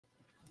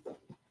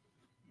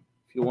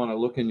If you want to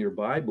look in your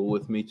Bible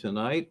with me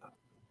tonight,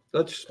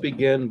 let's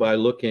begin by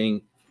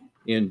looking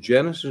in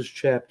Genesis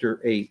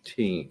chapter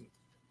 18.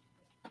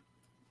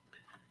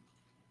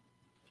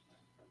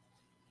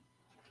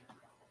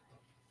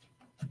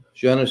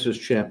 Genesis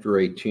chapter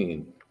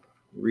 18.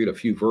 Read a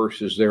few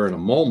verses there in a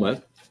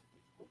moment.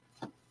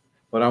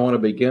 But I want to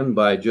begin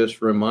by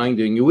just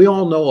reminding you, we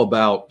all know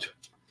about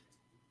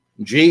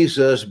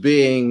Jesus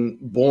being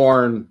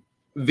born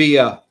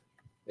via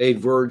a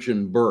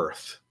virgin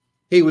birth.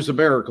 He was a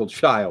miracle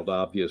child,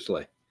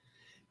 obviously.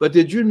 But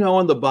did you know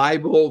in the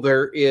Bible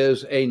there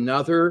is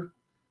another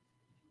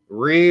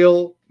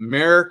real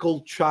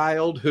miracle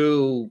child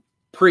who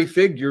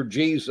prefigured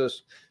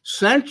Jesus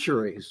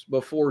centuries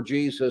before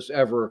Jesus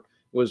ever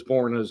was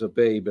born as a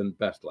babe in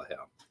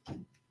Bethlehem?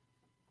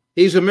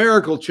 He's a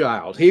miracle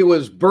child. He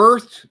was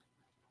birthed,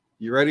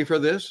 you ready for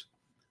this?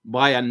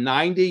 By a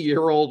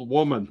 90-year-old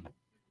woman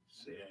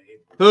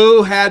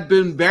who had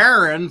been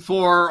barren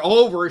for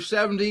over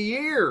 70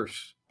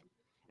 years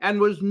and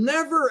was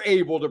never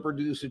able to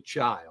produce a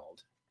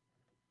child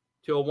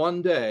till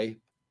one day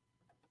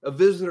a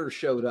visitor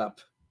showed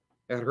up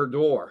at her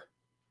door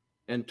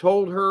and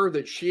told her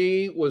that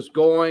she was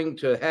going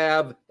to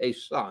have a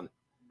son.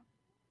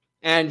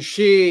 And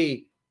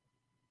she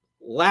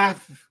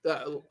laughed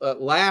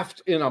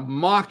in a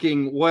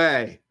mocking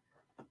way.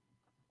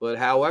 But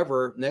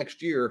however,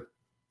 next year,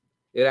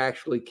 it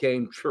actually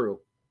came true.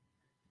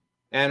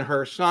 And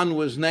her son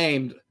was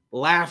named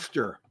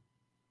Laughter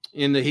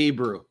in the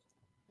Hebrew.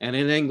 And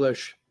in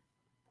English,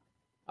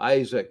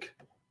 Isaac.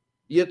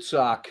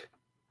 Yitzhak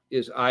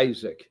is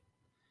Isaac.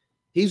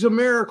 He's a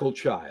miracle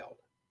child.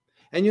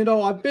 And you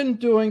know, I've been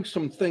doing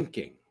some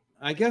thinking.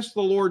 I guess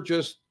the Lord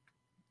just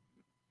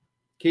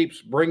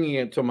keeps bringing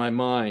it to my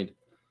mind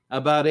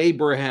about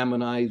Abraham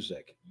and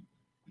Isaac.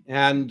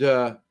 And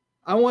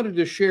I wanted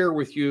to share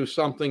with you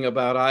something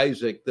about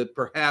Isaac that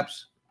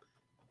perhaps,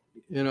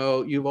 you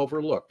know, you've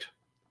overlooked,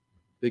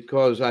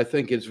 because I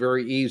think it's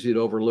very easy to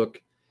overlook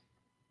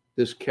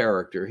this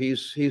character.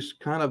 He's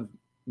kind of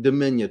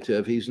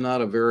diminutive. He's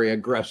not a very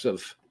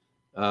aggressive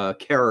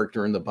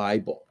character in the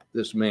Bible,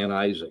 this man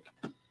Isaac.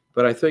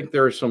 But I think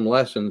there are some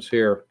lessons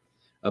here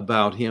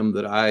about him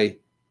that I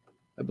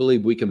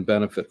believe we can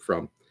benefit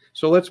from.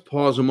 So let's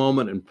pause a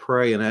moment and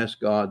pray and ask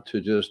God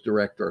to just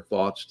direct our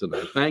thoughts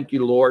tonight. Thank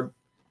you, Lord.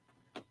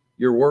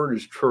 Your word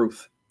is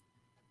truth.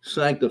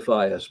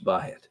 Sanctify us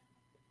by it.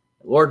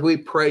 Lord, we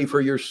pray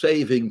for your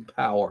saving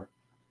power.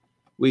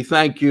 We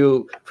thank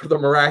you for the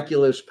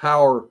miraculous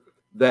power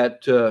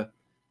that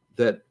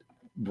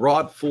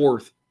brought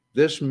forth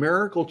this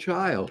miracle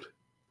child.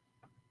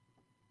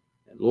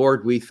 And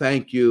Lord, we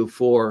thank you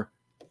for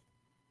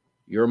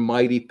your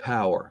mighty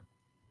power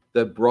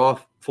that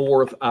brought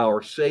forth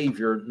our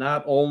Savior,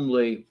 not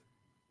only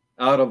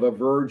out of a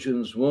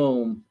virgin's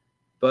womb,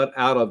 but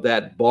out of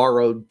that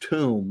borrowed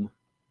tomb,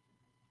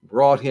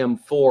 brought him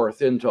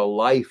forth into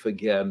life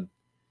again.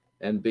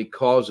 And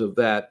because of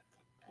that,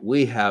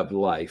 we have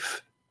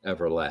life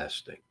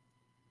everlasting.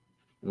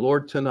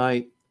 Lord,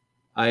 tonight,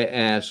 I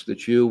ask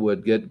that you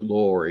would get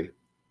glory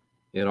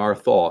in our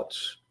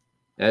thoughts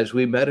as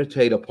we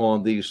meditate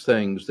upon these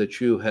things that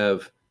you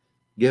have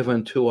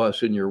given to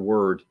us in your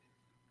word.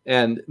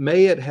 And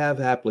may it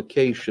have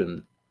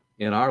application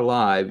in our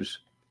lives,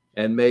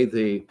 and may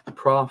the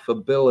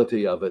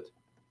profitability of it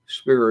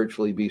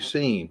spiritually be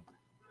seen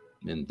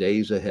in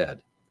days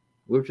ahead.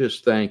 We'll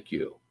just thank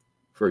you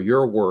for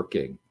your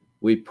working.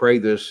 We pray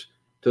this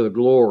to the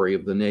glory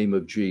of the name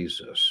of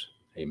Jesus.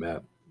 Amen.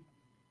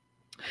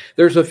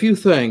 There's a few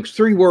things,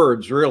 three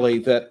words really,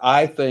 that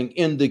I think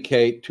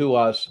indicate to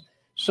us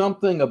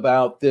something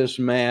about this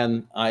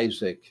man,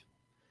 Isaac.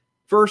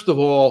 First of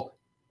all,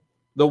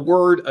 the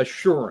word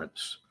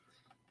assurance.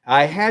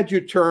 I had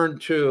you turn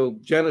to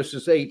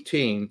Genesis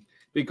 18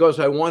 because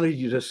I wanted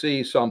you to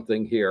see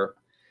something here.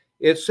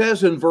 It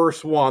says in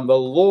verse 1, the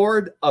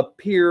Lord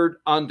appeared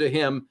unto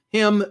him,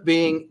 him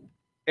being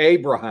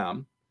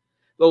Abraham.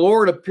 The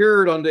Lord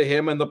appeared unto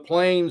him in the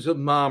plains of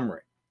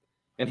Mamre,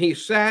 and he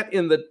sat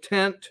in the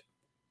tent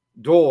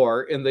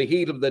door in the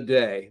heat of the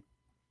day.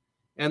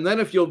 And then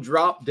if you'll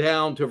drop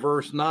down to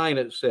verse 9,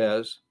 it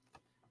says,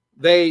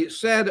 they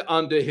said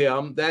unto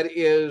him, that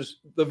is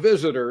the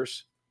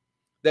visitors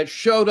that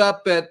showed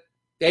up at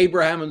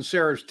Abraham and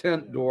Sarah's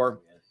tent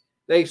door,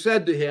 they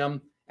said to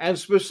him, and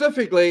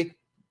specifically,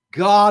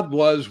 God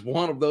was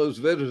one of those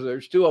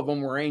visitors. Two of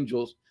them were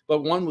angels,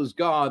 but one was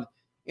God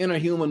in a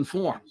human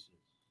form.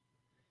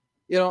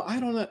 You know,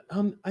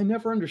 I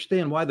never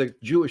understand why the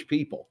Jewish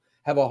people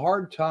have a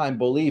hard time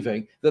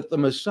believing that the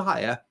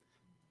Messiah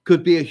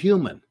could be a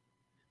human,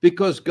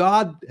 because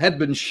God had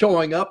been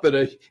showing up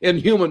in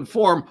human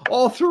form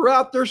all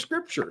throughout their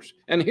scriptures.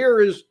 And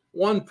here is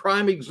one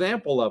prime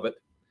example of it.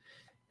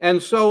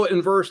 And so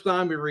in verse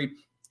 9 we read,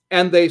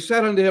 and they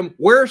said unto him,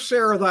 where's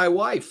Sarah thy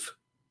wife?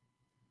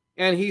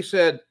 And he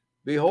said,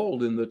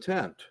 behold, in the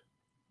tent.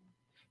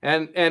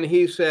 And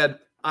he said,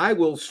 I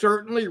will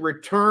certainly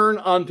return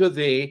unto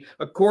thee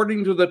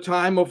according to the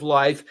time of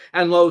life,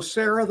 and lo,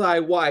 Sarah thy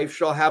wife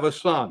shall have a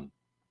son.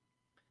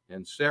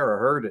 And Sarah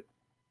heard it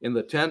in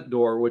the tent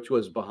door, which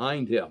was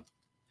behind him.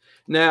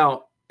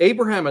 Now,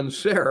 Abraham and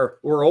Sarah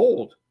were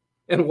old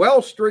and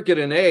well stricken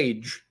in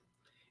age,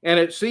 and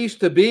it ceased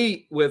to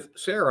be with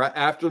Sarah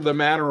after the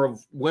manner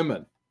of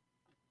women.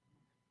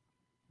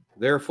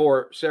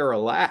 Therefore, Sarah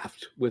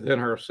laughed within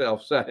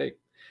herself, saying,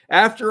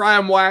 after I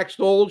am waxed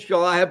old,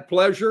 shall I have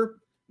pleasure,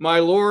 my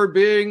Lord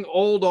being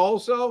old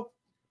also?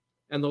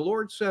 And the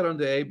Lord said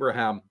unto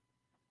Abraham,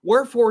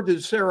 wherefore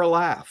did Sarah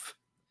laugh,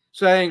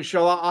 saying,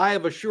 shall I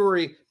of a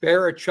surety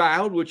bear a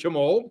child which am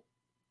old?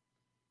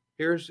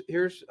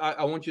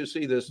 I want you to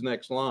see this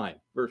next line,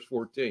 verse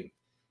 14.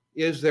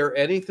 Is there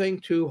anything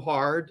too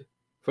hard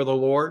for the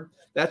Lord?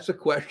 That's a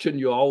question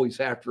you always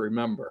have to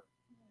remember.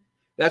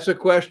 That's a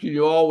question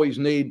you always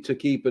need to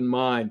keep in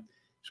mind,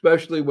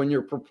 especially when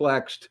you're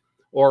perplexed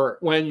or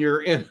when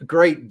you're in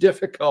great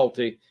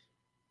difficulty.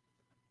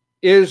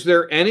 Is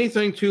there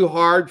anything too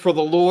hard for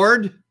the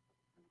Lord?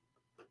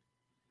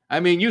 I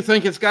mean, you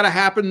think it's got to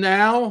happen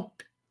now?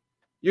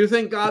 You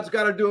think God's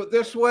got to do it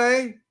this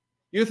way?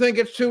 You think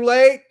it's too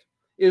late?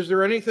 Is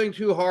there anything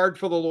too hard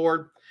for the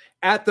Lord?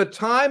 At the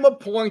time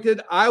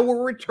appointed, I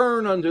will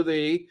return unto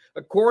thee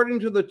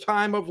according to the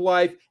time of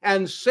life,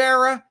 and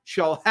Sarah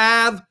shall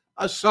have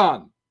a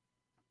son.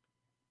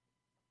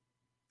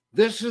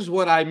 This is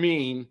what I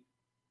mean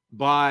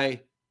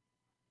by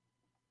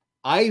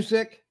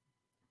Isaac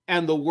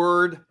and the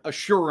word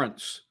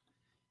assurance.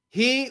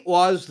 He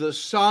was the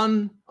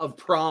son of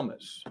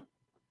promise.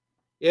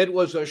 It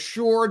was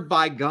assured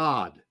by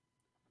God.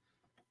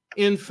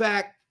 In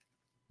fact,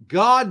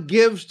 God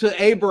gives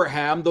to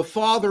Abraham, the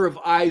father of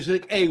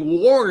Isaac, a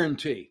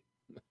warranty.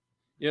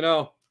 You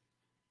know,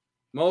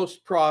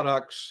 most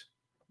products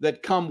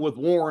that come with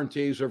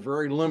warranties are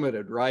very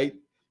limited, right?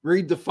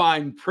 Read the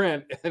fine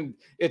print, and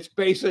it's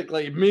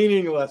basically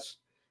meaningless,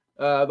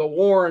 the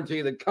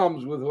warranty that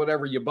comes with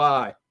whatever you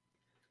buy.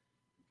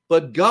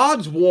 But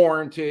God's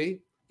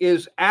warranty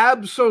is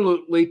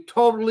absolutely,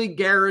 totally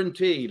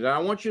guaranteed. And I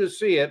want you to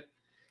see it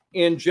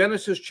in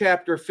Genesis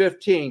chapter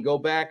 15. Go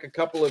back a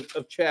couple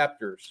of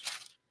chapters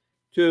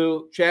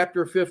to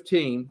chapter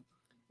 15.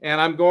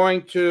 And I'm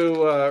going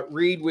to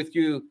read with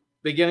you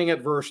beginning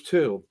at verse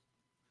 2.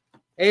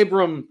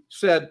 Abram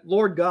said,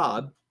 Lord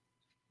God,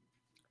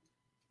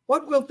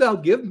 what wilt thou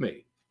give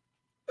me,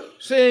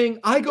 seeing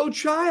I go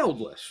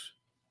childless?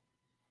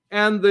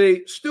 And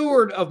the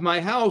steward of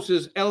my house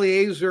is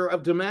Eliezer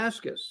of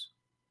Damascus.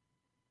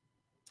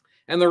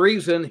 And the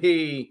reason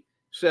he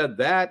said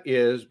that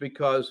is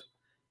because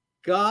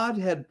God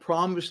had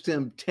promised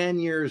him 10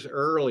 years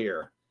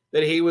earlier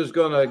that he was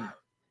going to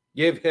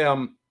give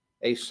him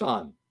a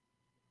son.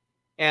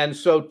 And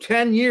so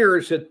 10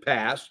 years had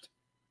passed,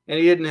 and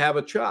he didn't have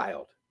a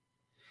child.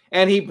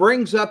 And he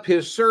brings up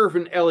his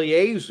servant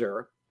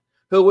Eliezer,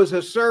 who was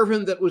a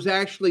servant that was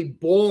actually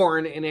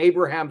born in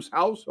Abraham's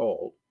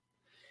household.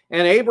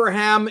 And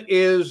Abraham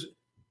is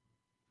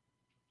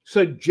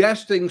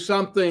suggesting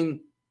something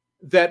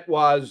that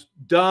was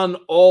done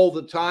all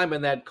the time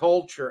in that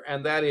culture,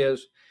 and that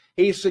is,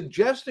 he's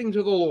suggesting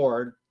to the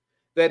Lord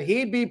that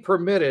he be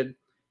permitted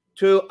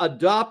to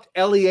adopt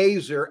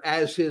Eliezer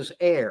as his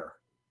heir,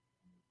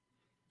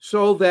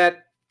 so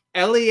that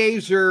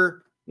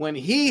Eliezer, when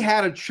he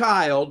had a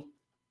child,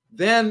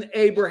 then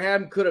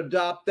Abraham could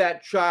adopt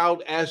that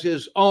child as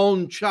his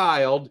own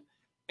child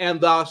and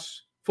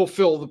thus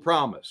fulfill the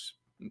promise.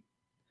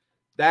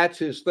 That's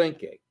his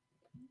thinking.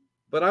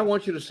 But I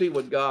want you to see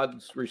what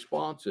God's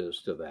response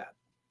is to that.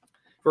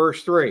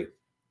 Verse 3,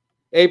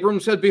 Abram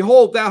said,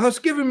 behold, thou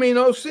hast given me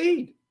no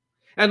seed,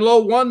 and lo,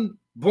 one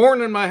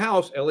born in my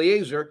house,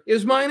 Eliezer,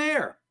 is mine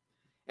heir.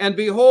 And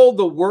behold,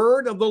 the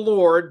word of the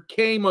Lord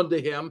came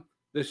unto him,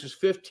 this is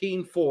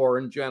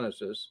 15:4 in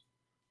Genesis,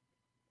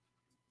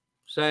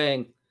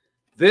 saying,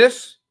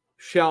 this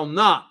shall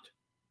not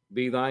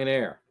be thine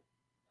heir,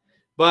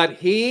 but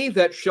he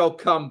that shall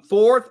come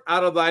forth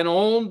out of thine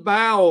own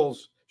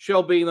bowels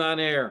shall be thine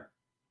heir.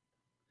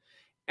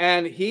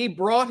 And he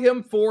brought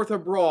him forth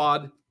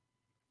abroad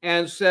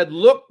and said,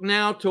 look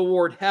now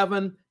toward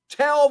heaven,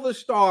 tell the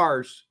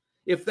stars,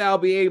 if thou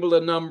be able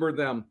to number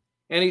them.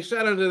 And he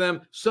said unto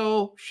them,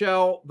 so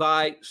shall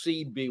thy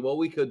seed be. Well,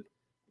 we could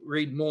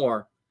read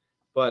more,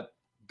 but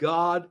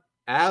God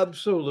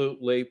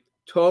absolutely,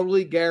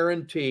 totally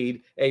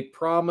guaranteed a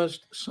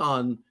promised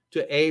son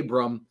to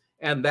Abram,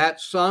 and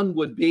that son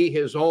would be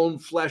his own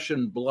flesh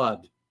and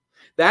blood.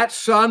 That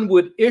son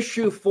would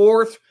issue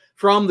forth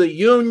from the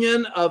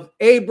union of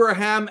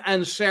Abraham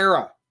and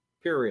Sarah,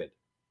 period.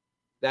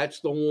 That's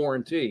the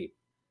warranty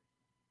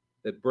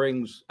that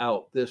brings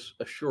out this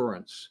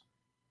assurance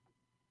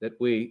that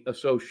we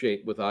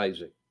associate with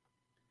Isaac.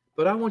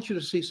 But I want you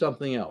to see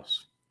something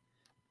else.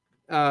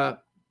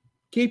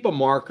 Keep a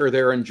marker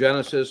there in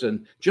Genesis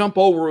and jump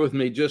over with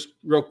me just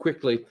real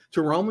quickly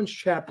to Romans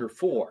chapter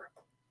 4.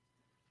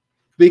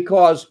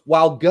 Because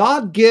while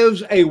God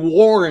gives a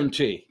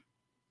warranty,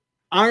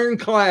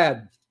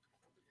 ironclad,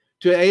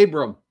 to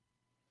Abram,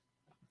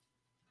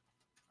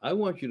 I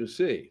want you to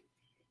see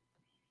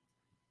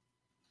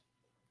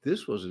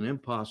this was an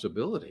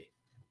impossibility.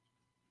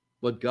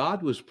 what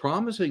God was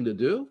promising to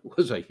do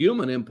was a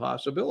human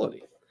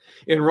impossibility.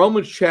 In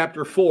Romans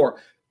chapter 4,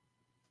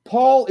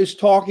 Paul is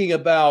talking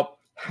about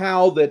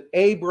how that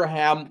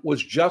Abraham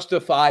was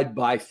justified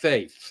by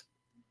faith.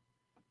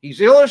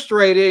 He's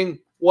illustrating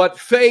what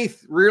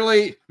faith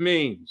really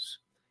means.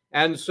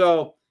 And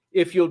so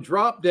if you'll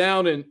drop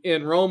down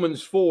in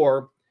Romans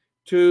 4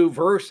 to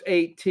verse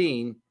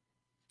 18,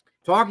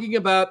 talking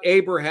about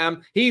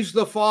Abraham, he's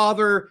the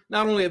father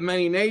not only of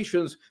many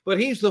nations, but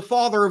he's the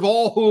father of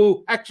all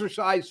who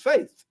exercise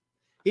faith.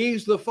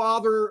 He's the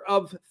father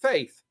of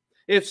faith.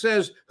 It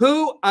says,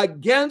 who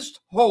against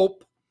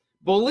hope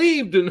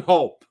believed in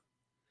hope,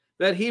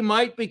 that he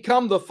might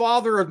become the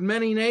father of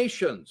many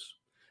nations,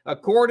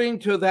 according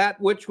to that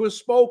which was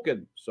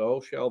spoken,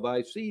 so shall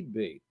thy seed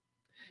be.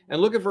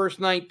 And look at verse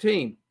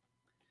 19.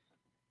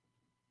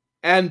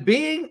 And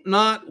being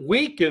not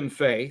weak in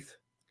faith,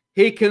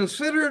 he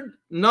considered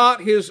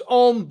not his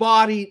own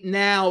body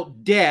now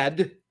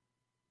dead,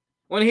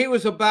 when he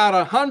was about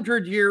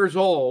 100 years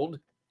old,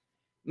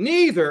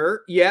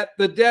 neither yet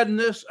the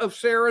deadness of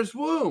Sarah's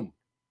womb.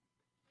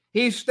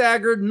 He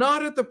staggered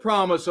not at the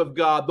promise of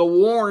God, the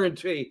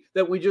warranty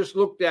that we just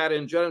looked at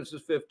in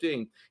Genesis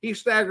 15. He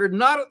staggered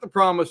not at the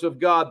promise of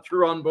God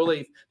through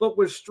unbelief, but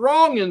was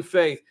strong in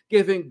faith,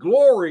 giving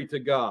glory to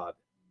God.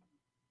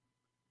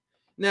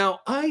 Now,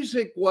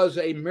 Isaac was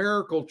a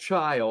miracle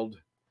child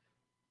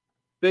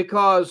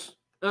because,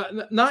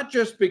 not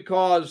just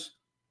because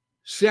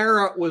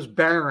Sarah was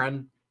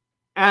barren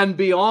and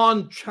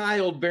beyond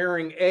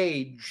childbearing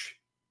age,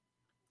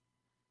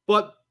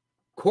 but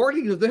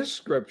according to this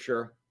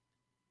scripture,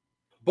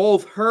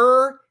 both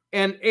her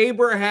and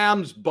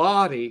Abraham's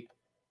body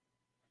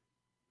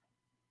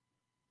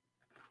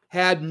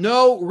had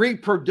no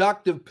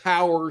reproductive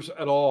powers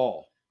at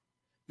all.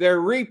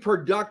 Their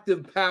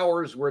reproductive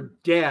powers were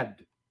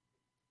dead.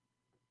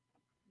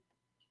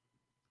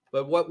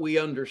 But what we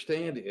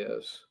understand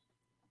is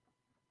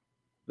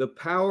the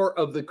power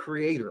of the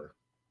Creator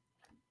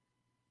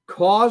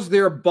caused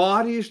their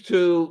bodies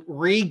to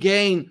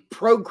regain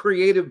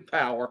procreative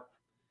power.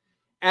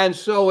 And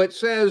so it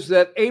says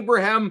that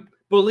Abraham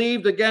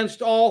believed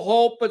against all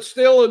hope, but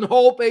still in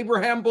hope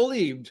Abraham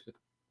believed.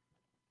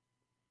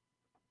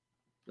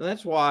 And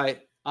that's why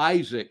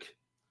Isaac,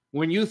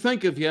 when you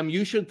think of him,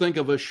 you should think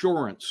of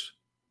assurance.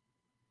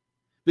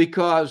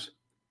 Because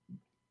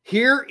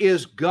here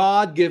is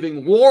God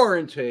giving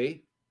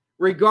warranty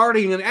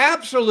regarding an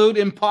absolute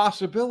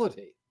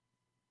impossibility.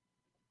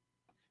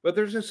 But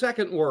there's a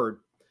second word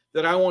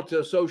that I want to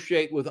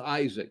associate with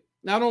Isaac.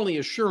 Not only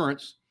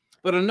assurance,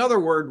 but another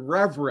word,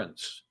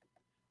 reverence.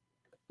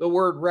 The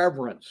word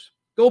reverence.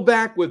 Go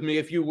back with me,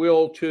 if you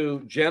will,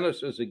 to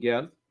Genesis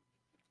again.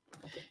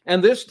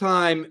 And this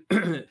time,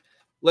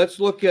 let's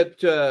look at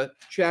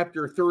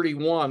chapter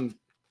 31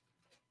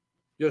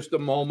 just a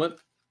moment.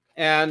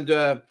 And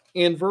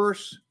in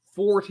verse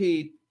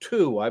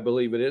 42, I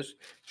believe it is,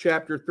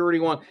 chapter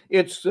 31,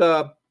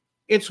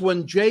 it's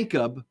when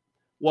Jacob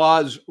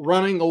was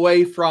running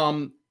away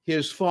from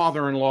his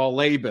father-in-law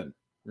Laban.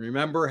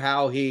 Remember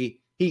how he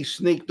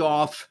sneaked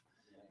off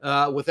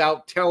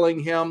without telling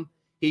him?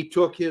 He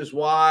took his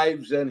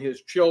wives and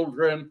his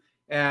children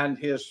and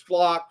his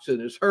flocks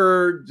and his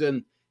herds,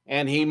 and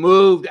he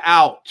moved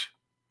out.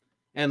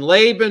 And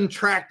Laban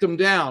tracked him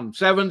down.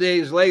 7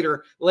 days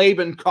later,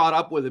 Laban caught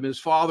up with him, his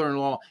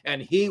father-in-law,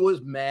 and he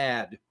was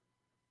mad.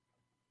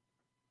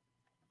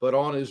 But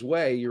on his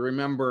way, you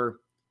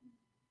remember,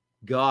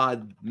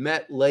 God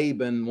met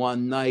Laban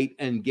one night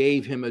and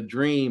gave him a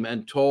dream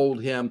and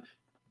told him,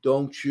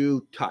 don't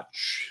you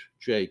touch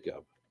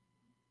Jacob.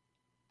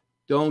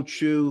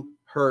 Don't you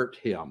hurt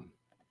him.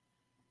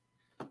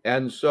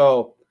 And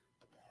so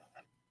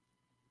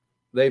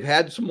they've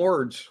had some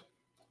words,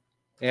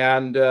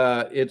 and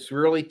it's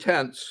really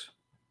tense.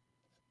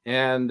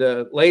 And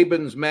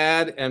Laban's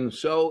mad, and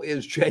so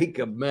is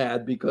Jacob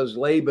mad, because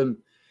Laban,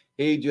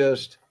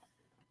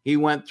 he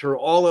went through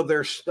all of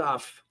their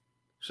stuff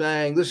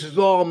saying, this is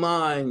all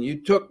mine.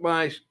 You took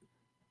my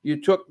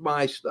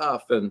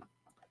stuff. And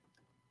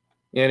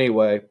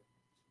anyway,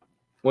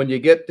 when you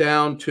get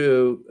down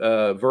to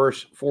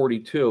verse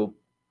 42,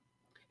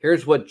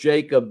 here's what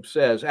Jacob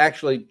says.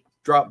 Actually,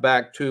 drop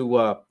back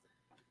to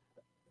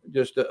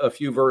just a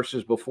few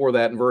verses before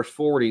that. In verse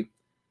 40,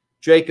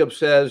 Jacob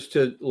says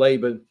to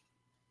Laban,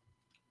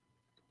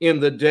 in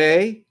the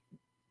day,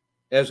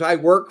 as I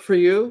work for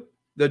you,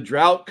 the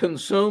drought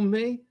consumed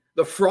me,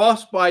 the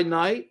frost by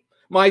night,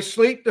 my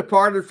sleep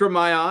departed from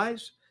my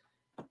eyes.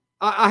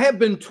 I have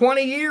been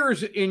 20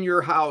 years in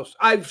your house.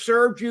 I've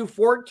served you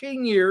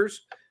 14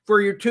 years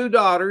for your 2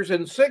 daughters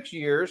and 6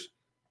 years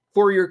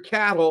for your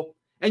cattle,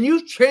 and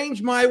you've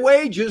changed my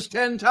wages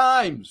 10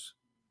 times.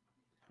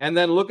 And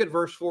then look at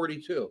verse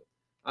 42.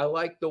 I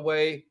like the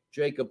way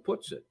Jacob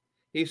puts it.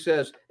 He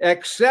says,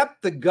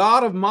 except the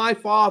God of my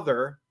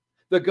father,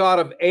 the God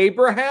of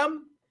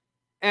Abraham,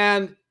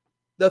 and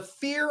the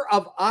fear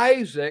of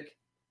Isaac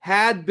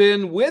had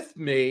been with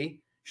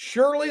me,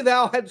 surely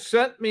thou had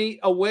sent me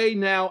away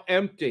now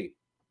empty.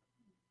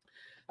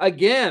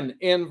 Again,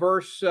 in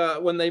verse,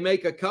 when they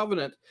make a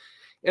covenant,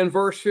 in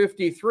verse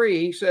 53,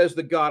 he says,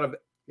 the God of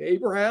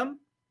Abraham,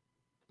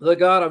 the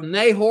God of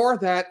Nahor,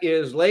 that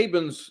is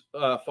Laban's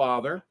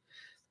father,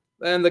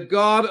 and the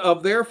God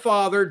of their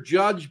father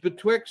judge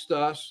betwixt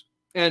us,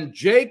 and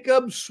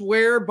Jacob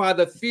swear by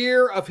the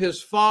fear of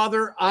his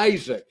father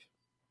Isaac.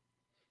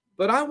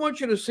 But I want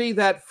you to see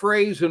that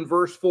phrase in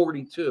verse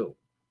 42.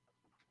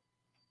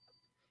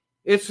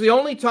 It's the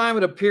only time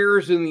it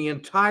appears in the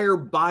entire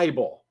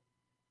Bible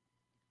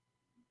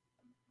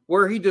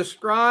where he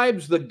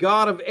describes the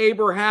God of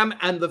Abraham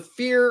and the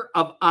fear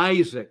of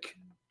Isaac.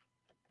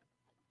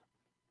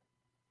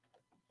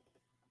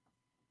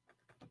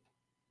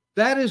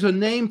 That is a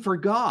name for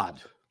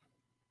God.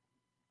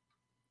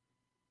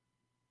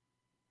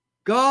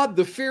 God,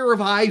 the fear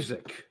of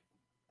Isaac.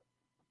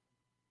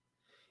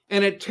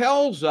 And it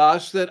tells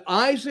us that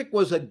Isaac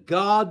was a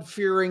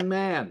God-fearing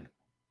man,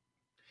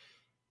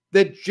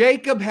 that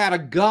Jacob had a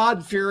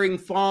God-fearing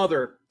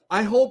father.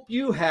 I hope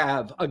you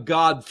have a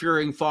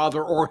God-fearing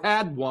father or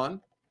had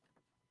one.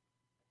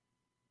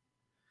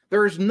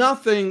 There's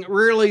nothing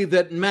really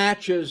that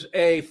matches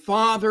a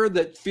father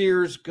that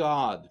fears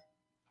God.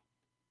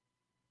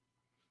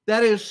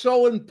 That is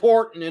so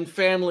important in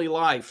family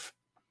life.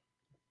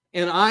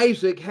 And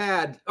Isaac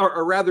had,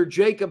 or rather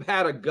Jacob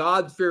had a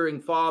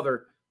God-fearing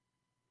father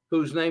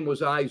whose name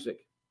was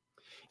Isaac.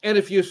 And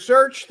if you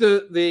search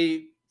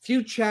the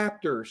few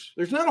chapters,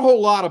 there's not a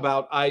whole lot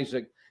about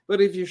Isaac, but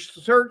if you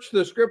search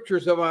the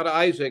scriptures about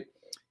Isaac,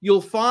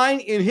 you'll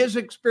find in his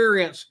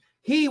experience,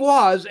 he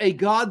was a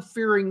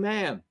God-fearing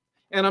man.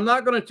 And I'm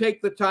not going to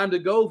take the time to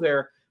go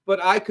there,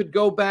 but I could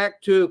go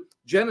back to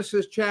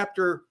Genesis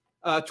chapter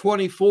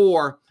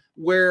 24,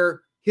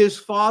 where his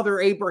father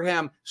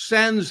Abraham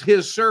sends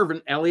his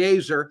servant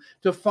Eliezer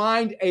to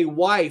find a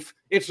wife.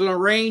 It's an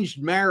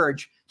arranged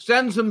marriage.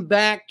 Sends him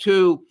back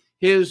to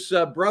his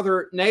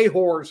brother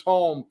Nahor's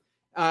home.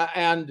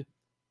 And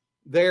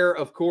there,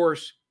 of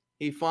course,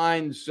 he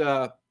finds,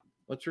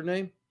 what's her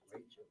name?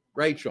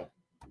 Rachel.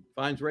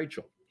 Finds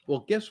Rachel.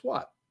 Well, guess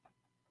what?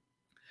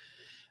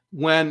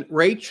 When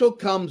Rachel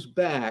comes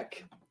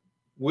back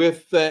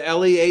with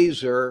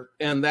Eliezer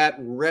and that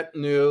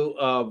retinue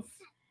of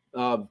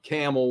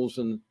camels,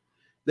 and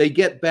they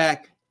get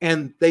back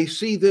and they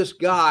see this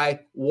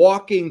guy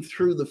walking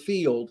through the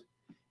field.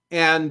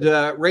 And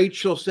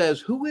Rachel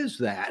says, who is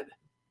that?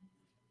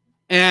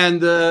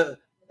 And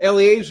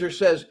Eliezer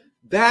says,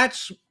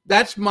 that's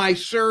my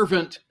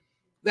servant.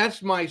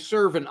 That's my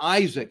servant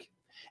Isaac.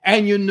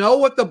 And you know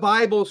what the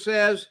Bible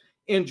says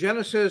in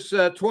Genesis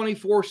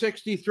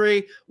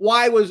 24:63?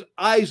 Why was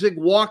Isaac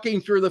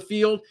walking through the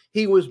field?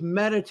 He was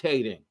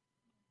meditating.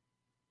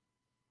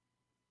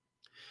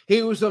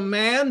 He was a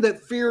man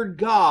that feared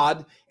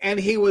God, and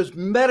he was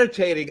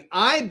meditating.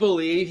 I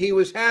believe he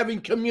was having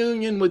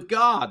communion with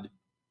God.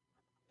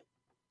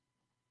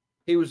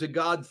 He was a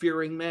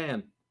God-fearing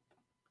man.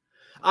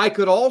 I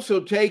could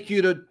also take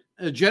you to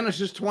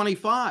Genesis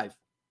 25,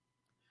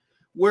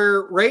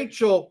 where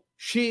Rachel,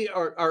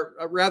 or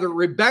rather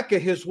Rebekah,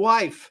 his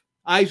wife,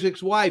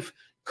 Isaac's wife,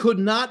 could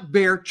not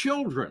bear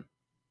children.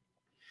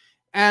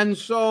 And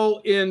so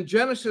in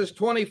Genesis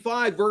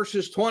 25,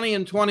 verses 20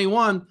 and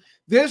 21,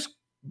 this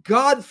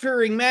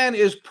God-fearing man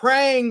is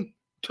praying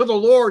to the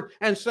Lord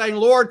and saying,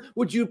 Lord,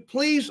 would you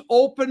please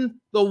open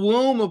the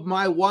womb of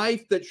my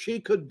wife that she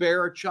could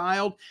bear a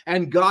child?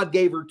 And God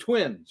gave her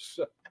twins,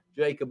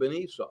 Jacob and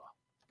Esau.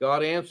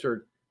 God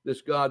answered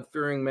this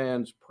God-fearing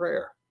man's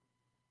prayer.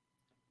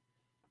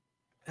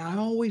 And I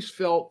always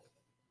felt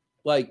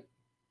like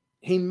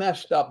he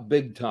messed up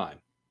big time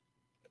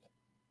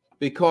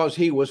because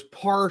he was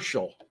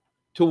partial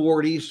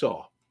toward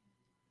Esau.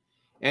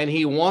 And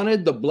he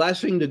wanted the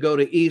blessing to go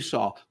to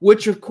Esau,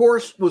 which of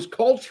course was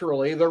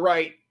culturally the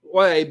right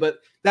way, but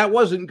that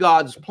wasn't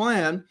God's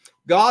plan.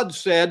 God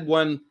said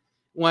when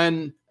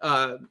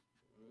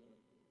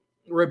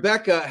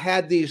Rebekah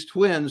had these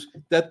twins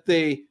that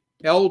the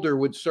elder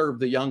would serve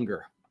the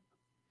younger.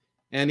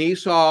 And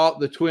Esau,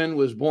 the twin,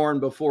 was born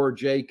before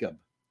Jacob.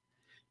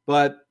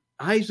 But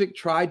Isaac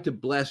tried to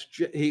bless,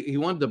 he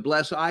wanted to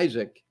bless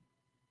Isaac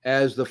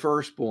as the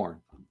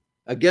firstborn,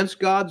 against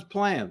God's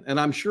plan. And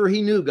I'm sure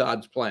he knew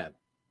God's plan.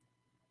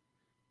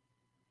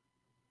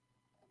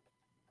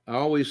 I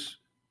always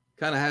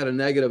kind of had a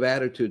negative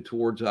attitude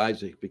towards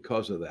Isaac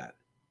because of that.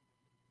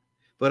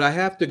 But I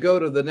have to go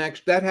to the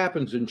next. That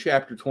happens in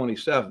chapter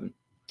 27.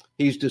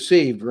 He's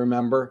deceived,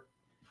 remember,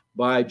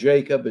 by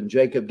Jacob, and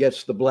Jacob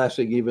gets the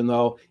blessing, even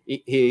though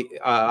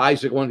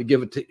Isaac wanted to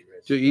give it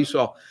to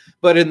Esau.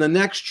 But in the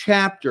next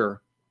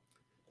chapter,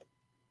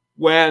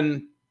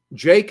 when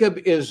Jacob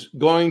is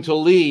going to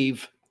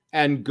leave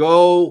and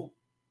go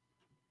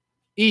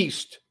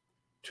east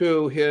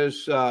to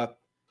his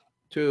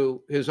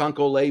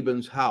uncle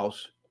Laban's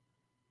house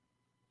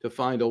to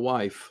find a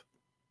wife,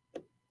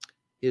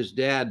 his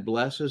dad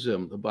blesses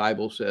him. The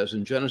Bible says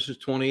in Genesis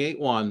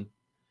 28:1,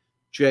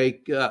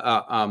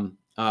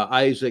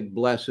 Isaac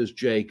blesses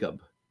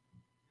Jacob.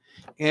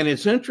 And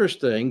it's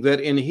interesting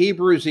that in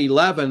Hebrews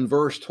 11,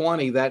 verse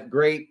 20, that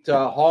great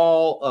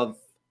hall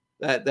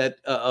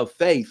of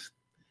faith,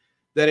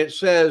 that it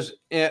says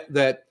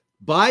that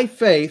by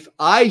faith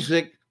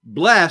Isaac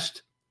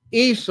blessed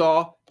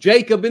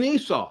Jacob and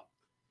Esau.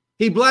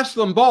 He blessed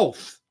them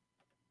both.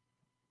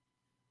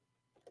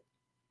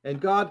 And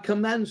God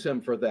commends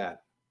him for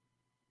that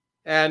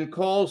and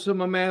calls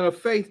him a man of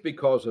faith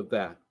because of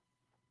that.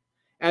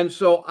 And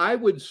so I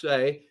would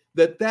say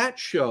that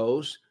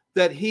shows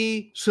that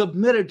he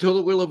submitted to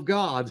the will of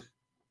God.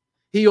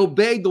 He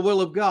obeyed the will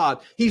of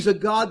God. He's a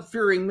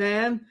God-fearing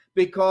man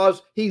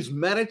because he's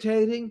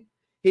meditating,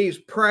 he's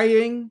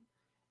praying,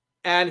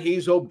 and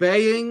he's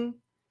obeying.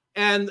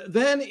 And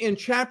then in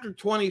chapter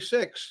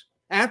 26,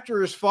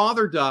 after his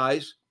father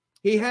dies,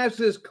 he has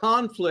this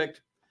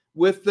conflict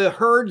with the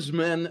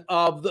herdsmen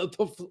of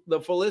the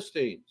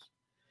Philistines.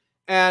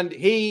 And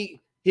he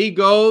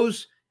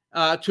goes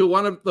to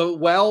one of the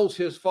wells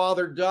his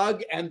father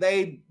dug, and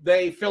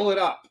they fill it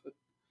up.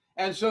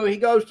 And so he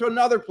goes to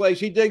another place.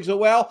 He digs a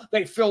well.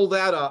 They fill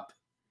that up.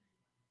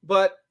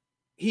 But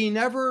he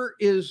never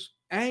is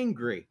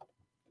angry.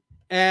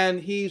 And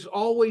he's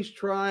always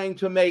trying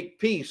to make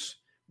peace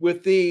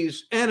with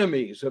these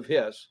enemies of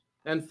his.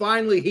 And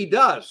finally, he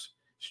does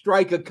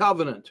strike a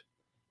covenant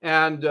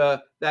and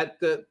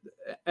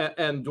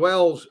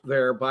dwells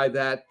there by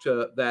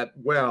that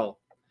well.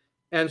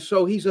 And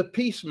so he's a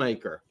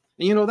peacemaker.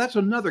 And you know, that's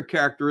another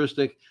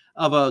characteristic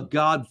of a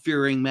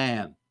God-fearing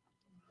man.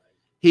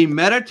 He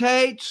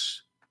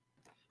meditates,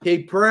 he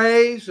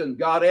prays, and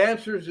God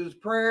answers his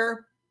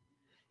prayer.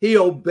 He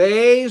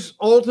obeys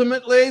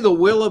ultimately the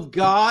will of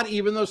God,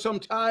 even though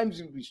sometimes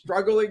we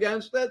struggle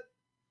against it.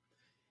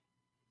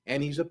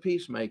 And he's a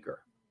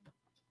peacemaker.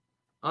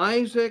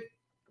 Isaac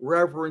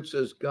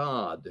reverences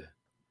God,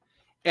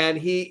 and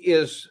he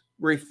is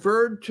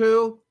referred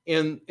to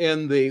in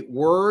the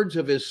words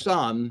of his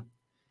son.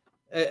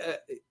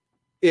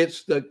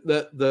 It's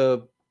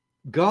the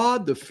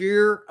God, the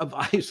fear of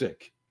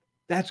Isaac.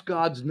 That's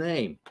God's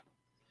name,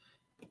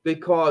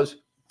 because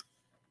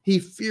he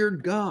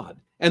feared God.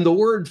 And the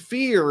word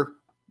fear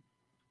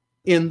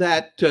in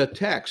that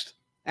text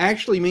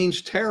actually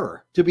means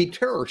terror, to be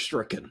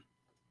terror-stricken.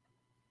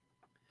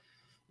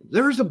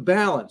 There's a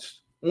balance.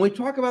 When we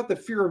talk about the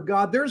fear of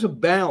God, there's a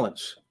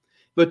balance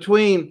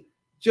between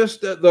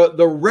just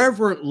the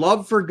reverent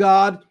love for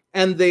God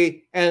and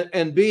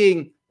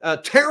being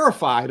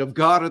terrified of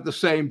God at the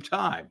same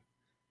time.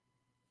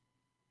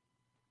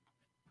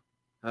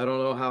 I don't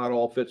know how it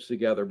all fits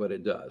together, but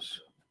it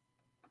does.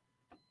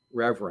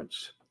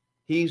 Reverence.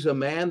 He's a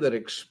man that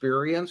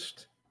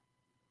experienced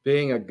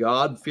being a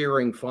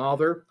God-fearing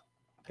father.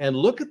 And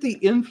look at the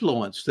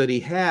influence that he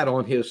had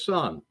on his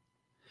son.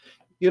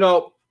 You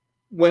know,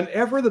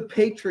 whenever the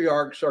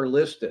patriarchs are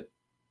listed,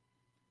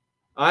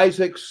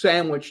 Isaac's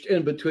sandwiched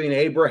in between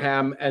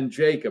Abraham and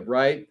Jacob,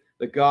 right?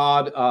 The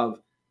God of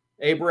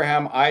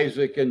Abraham,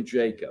 Isaac, and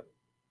Jacob.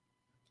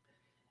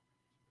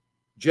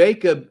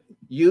 Jacob,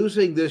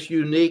 using this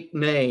unique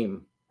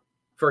name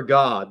for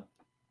God,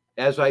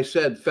 as I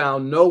said,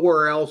 found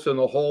nowhere else in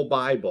the whole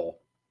Bible.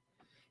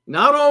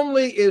 Not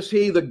only is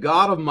he the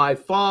God of my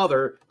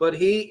father, but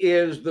he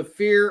is the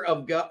fear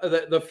of God,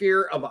 the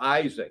fear of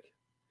Isaac.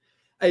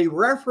 A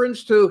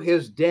reference to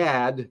his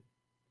dad,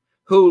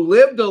 who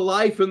lived a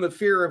life in the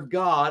fear of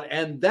God,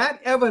 and that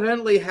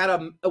evidently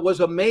was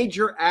a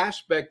major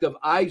aspect of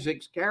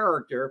Isaac's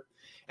character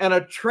and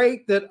a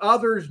trait that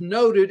others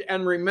noted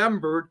and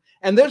remembered.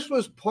 And this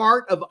was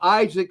part of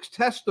Isaac's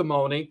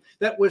testimony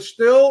that was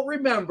still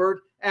remembered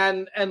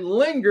and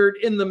lingered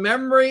in the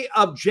memory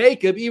of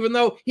Jacob, even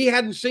though he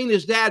hadn't seen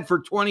his dad for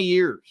 20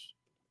 years.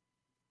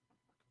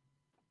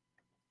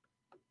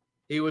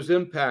 He was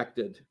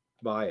impacted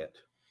by it.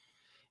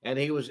 And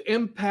he was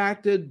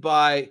impacted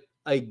by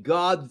a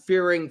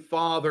God-fearing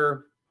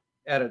father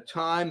at a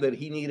time that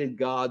he needed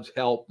God's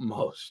help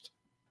most.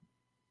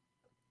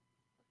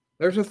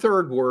 There's a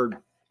third word,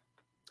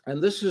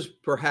 and this is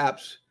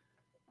perhaps,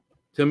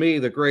 to me,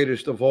 the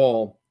greatest of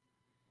all,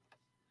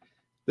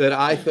 that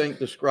I think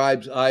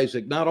describes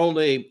Isaac. Not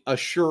only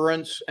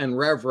assurance and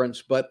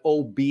reverence, but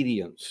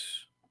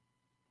obedience.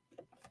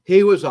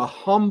 He was a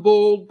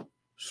humbled,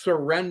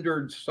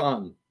 surrendered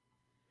son.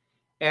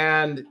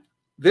 And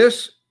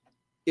this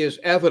is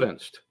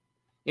evidenced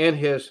in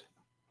his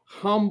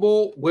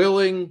humble,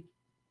 willing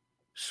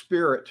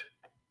spirit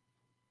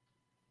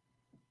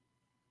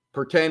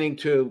pertaining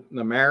to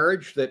the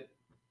marriage that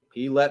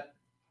he let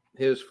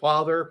his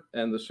father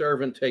and the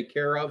servant take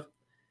care of.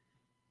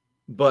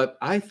 But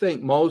I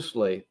think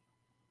mostly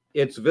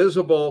it's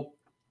visible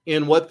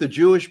in what the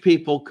Jewish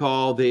people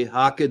call the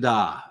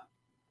Hakadah,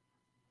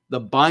 the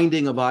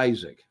binding of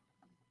Isaac.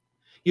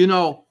 You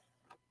know,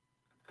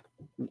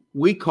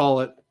 we call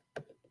it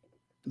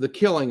the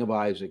killing of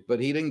Isaac, but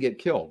he didn't get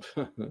killed.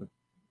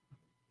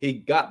 He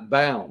got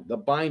bound, the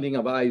binding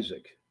of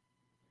Isaac.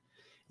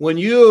 When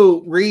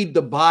you read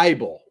the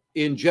Bible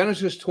in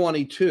Genesis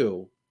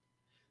 22,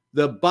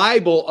 the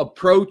Bible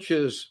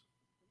approaches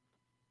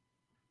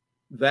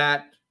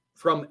that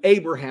from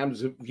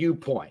Abraham's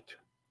viewpoint.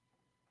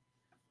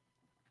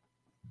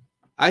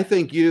 I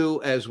think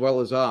you, as well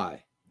as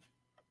I,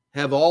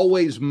 have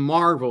always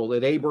marveled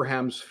at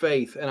Abraham's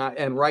faith,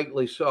 and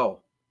rightly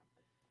so.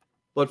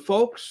 But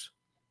folks,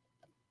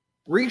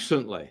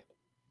 recently,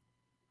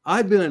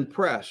 I've been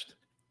impressed.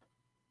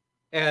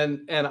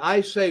 And I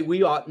say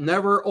we ought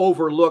never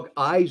overlook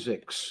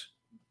Isaac's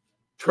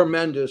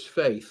tremendous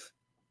faith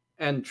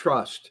and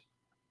trust.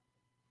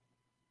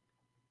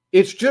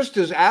 It's just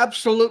as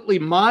absolutely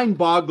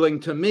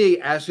mind-boggling to me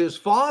as his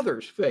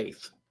father's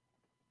faith.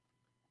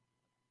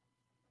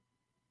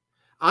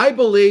 I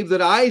believe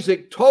that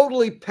Isaac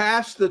totally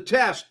passed the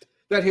test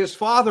that his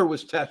father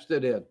was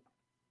tested in,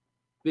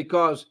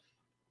 because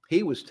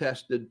he was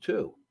tested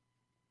too.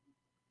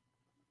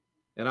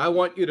 And I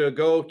want you to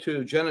go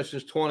to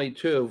Genesis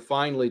 22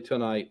 finally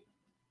tonight.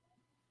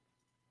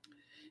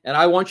 And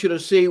I want you to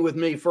see with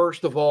me,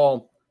 first of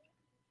all,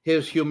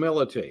 his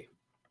humility.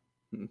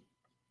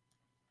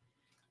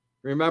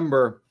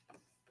 Remember,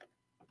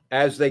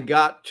 as they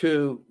got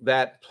to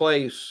that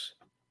place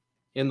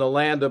in the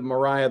land of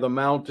Moriah, the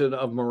mountain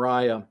of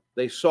Moriah,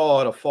 they saw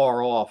it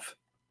afar off.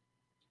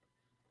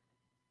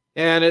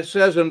 And it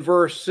says in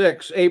verse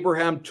 6,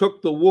 Abraham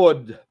took the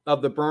wood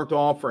of the burnt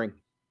offering,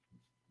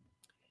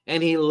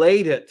 and he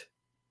laid it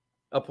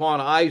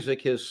upon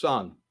Isaac, his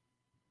son.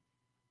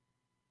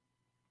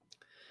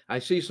 I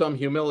see some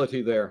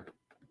humility there.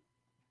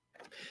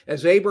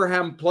 As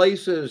Abraham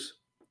places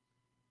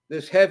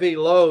this heavy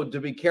load to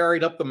be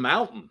carried up the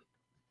mountain,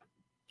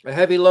 a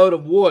heavy load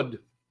of wood,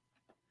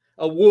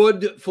 a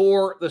wood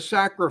for the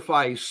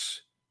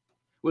sacrifice,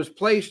 was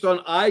placed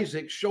on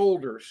Isaac's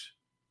shoulders.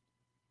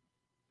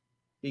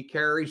 He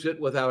carries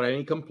it without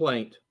any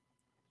complaint.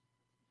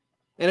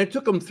 And it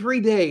took him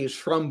 3 days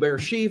from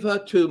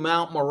Beersheba to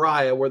Mount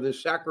Moriah, where the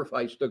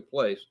sacrifice took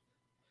place.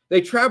 They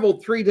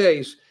traveled 3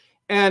 days.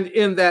 And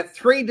in that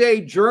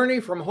 3-day journey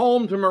from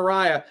home to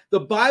Moriah, the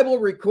Bible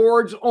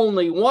records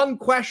only one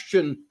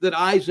question that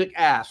Isaac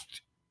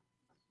asked.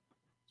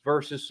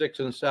 Verses 6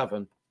 and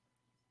 7.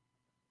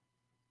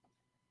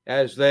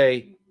 As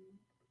they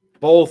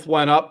both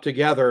went up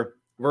together,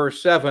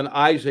 verse 7,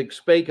 Isaac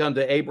spake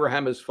unto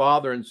Abraham his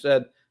father and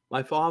said,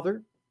 My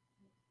father?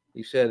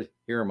 He said,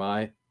 Here am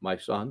I, my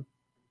son.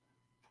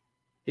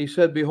 He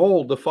said,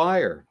 Behold the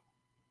fire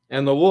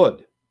and the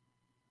wood,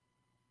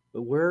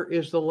 but where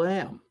is the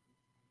lamb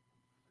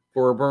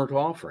for a burnt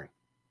offering?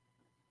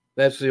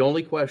 That's the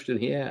only question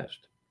he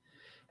asked.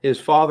 His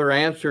father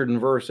answered in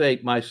verse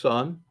 8, My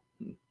son,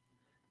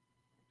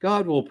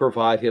 God will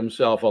provide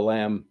himself a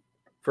lamb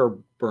for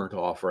burnt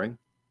offering.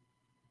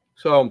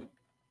 So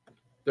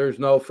there's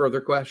no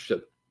further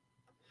question.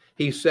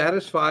 He's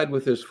satisfied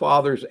with his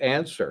father's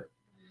answer.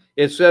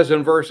 It says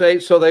in verse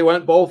 8, so they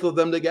went both of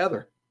them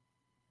together.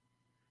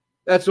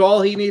 That's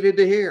all he needed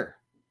to hear.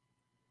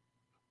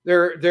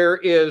 There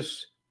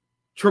is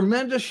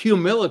tremendous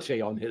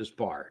humility on his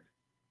part.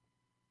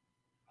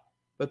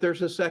 But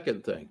there's a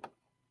second thing.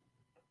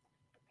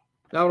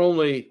 Not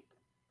only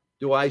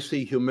do I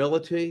see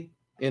humility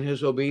in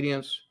his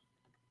obedience,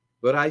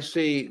 but I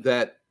see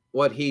that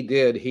what he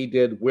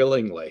did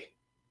willingly.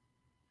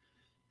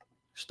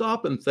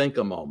 Stop and think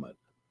a moment.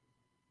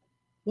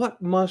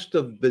 What must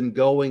have been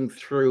going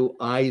through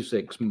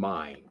Isaac's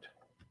mind?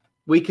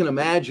 We can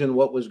imagine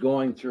what was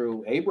going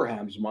through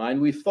Abraham's mind.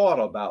 We've thought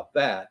about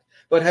that.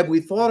 But have we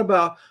thought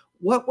about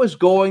what was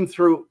going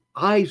through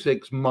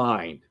Isaac's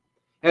mind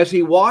as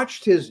he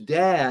watched his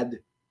dad,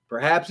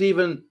 perhaps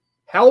even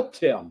helped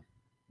him,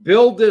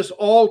 build this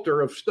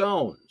altar of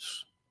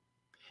stones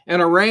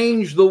and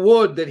arrange the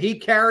wood that he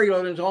carried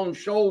on his own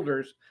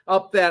shoulders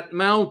up that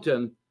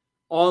mountain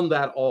on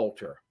that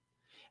altar?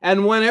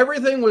 And when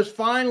everything was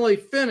finally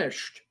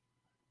finished,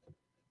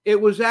 it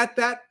was at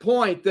that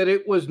point that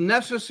it was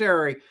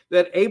necessary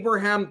that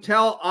Abraham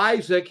tell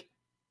Isaac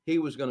he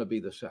was going to be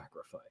the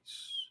sacrifice.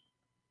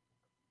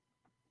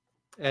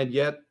 And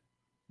yet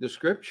the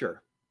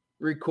scripture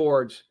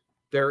records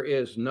there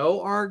is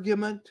no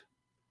argument,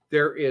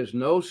 there is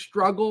no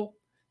struggle,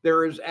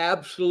 there is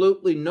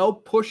absolutely no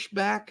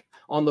pushback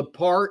on the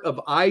part of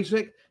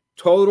Isaac,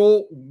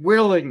 total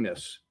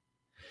willingness.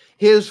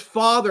 His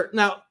father,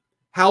 now,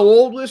 how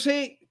old was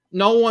he?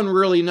 No one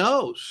really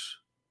knows.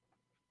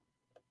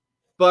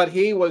 But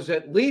he was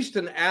at least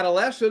an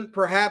adolescent,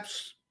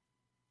 perhaps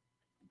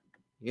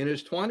in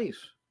his 20s.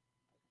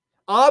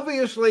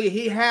 Obviously,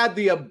 he had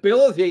the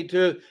ability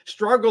to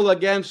struggle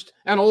against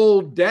an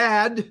old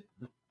dad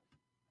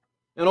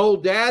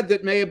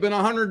that may have been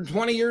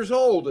 120 years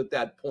old at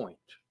that point.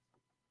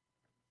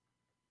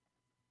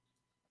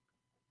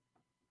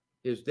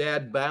 His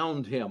dad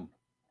bound him,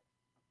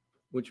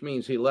 which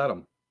means he let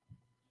him.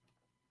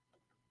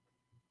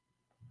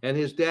 And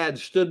his dad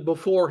stood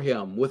before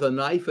him with a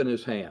knife in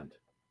his hand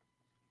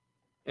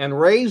and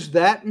raised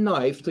that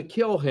knife to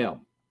kill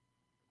him.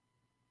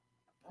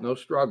 No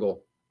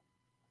struggle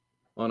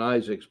on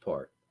Isaac's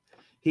part.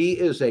 He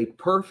is a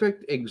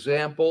perfect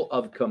example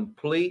of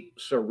complete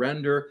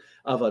surrender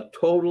of a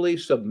totally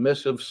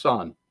submissive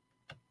son.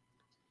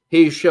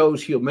 He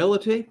shows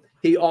humility.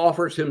 He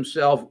offers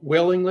himself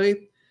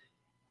willingly.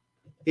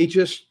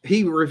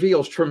 He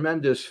reveals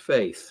tremendous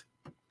faith.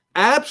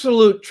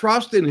 absolute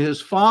trust in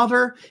his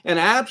Father and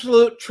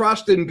absolute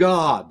trust in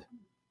God.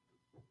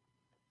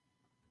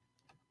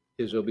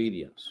 His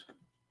obedience.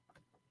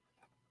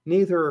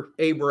 Neither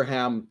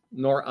Abraham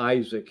nor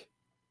Isaac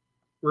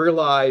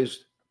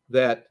realized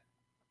that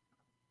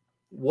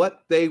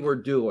what they were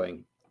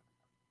doing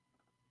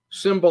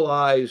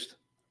symbolized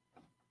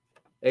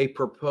a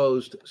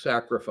proposed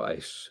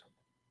sacrifice.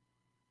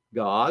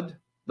 God,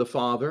 the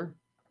Father,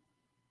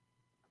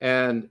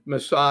 and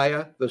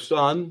Messiah, the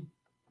Son,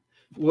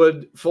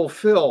 would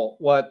fulfill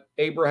what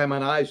Abraham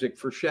and Isaac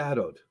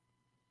foreshadowed.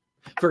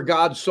 For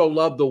God so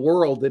loved the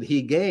world that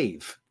he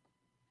gave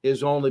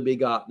his only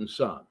begotten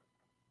Son.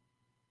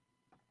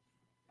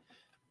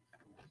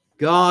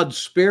 God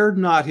spared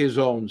not his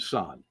own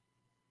Son,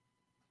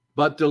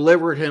 but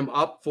delivered him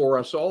up for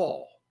us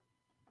all.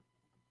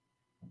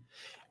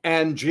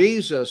 And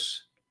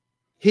Jesus,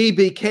 he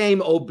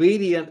became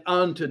obedient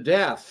unto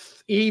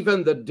death,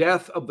 even the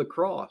death of the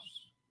cross.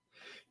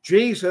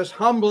 Jesus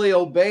humbly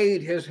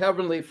obeyed his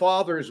heavenly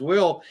Father's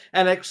will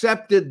and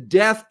accepted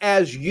death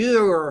as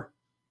your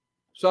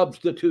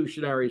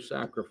substitutionary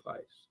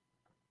sacrifice.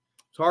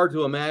 It's hard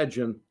to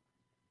imagine,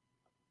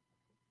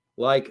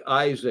 like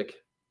Isaac,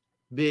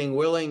 being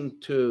willing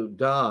to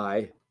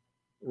die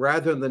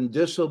rather than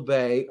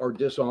disobey or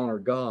dishonor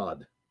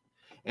God.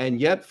 And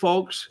yet,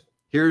 folks,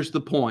 here's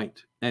the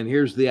point, and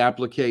here's the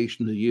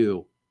application to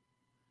you.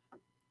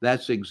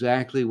 That's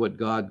exactly what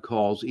God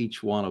calls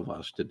each one of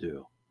us to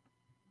do,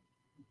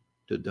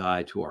 to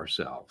die to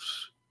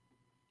ourselves.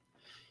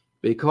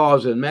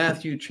 Because in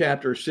Matthew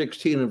chapter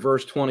 16 and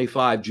verse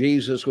 25,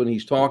 Jesus, when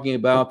he's talking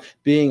about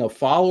being a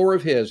follower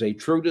of his, a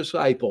true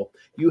disciple,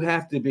 you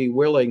have to be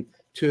willing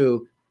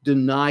to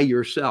deny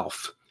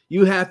yourself.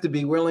 You have to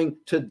be willing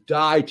to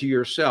die to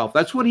yourself.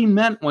 That's what he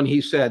meant when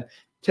he said,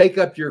 take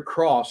up your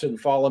cross and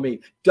follow me.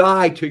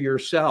 Die to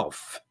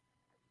yourself.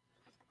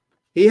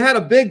 He had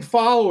a big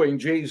following,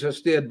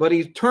 Jesus did, but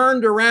he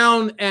turned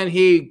around and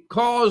he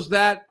caused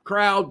that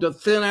crowd to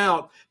thin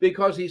out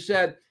because he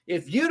said,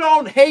 if you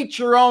don't hate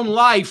your own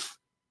life,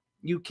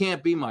 you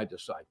can't be my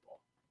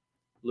disciple.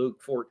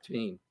 Luke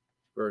 14,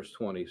 verse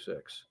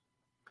 26.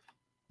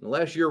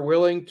 Unless you're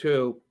willing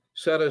to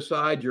set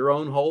aside your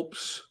own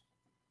hopes,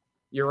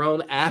 your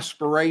own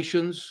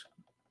aspirations,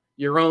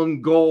 your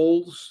own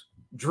goals,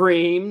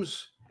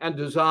 dreams, and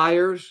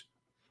desires,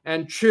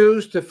 and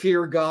choose to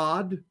fear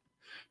God,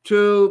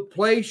 to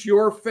place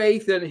your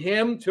faith in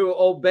him, to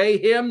obey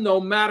him no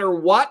matter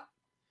what,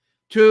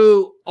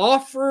 to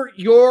offer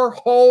your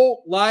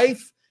whole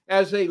life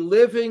as a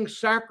living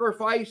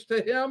sacrifice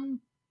to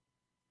him.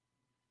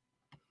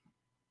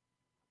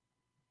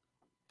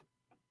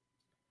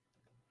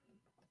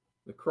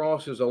 The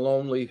cross is a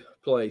lonely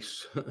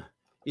place.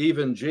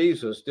 Even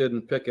Jesus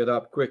didn't pick it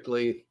up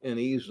quickly and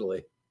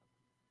easily.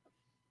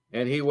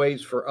 And he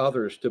waits for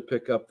others to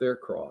pick up their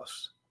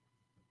cross.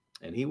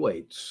 And he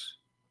waits.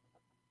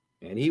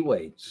 And he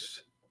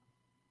waits.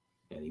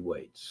 And he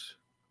waits.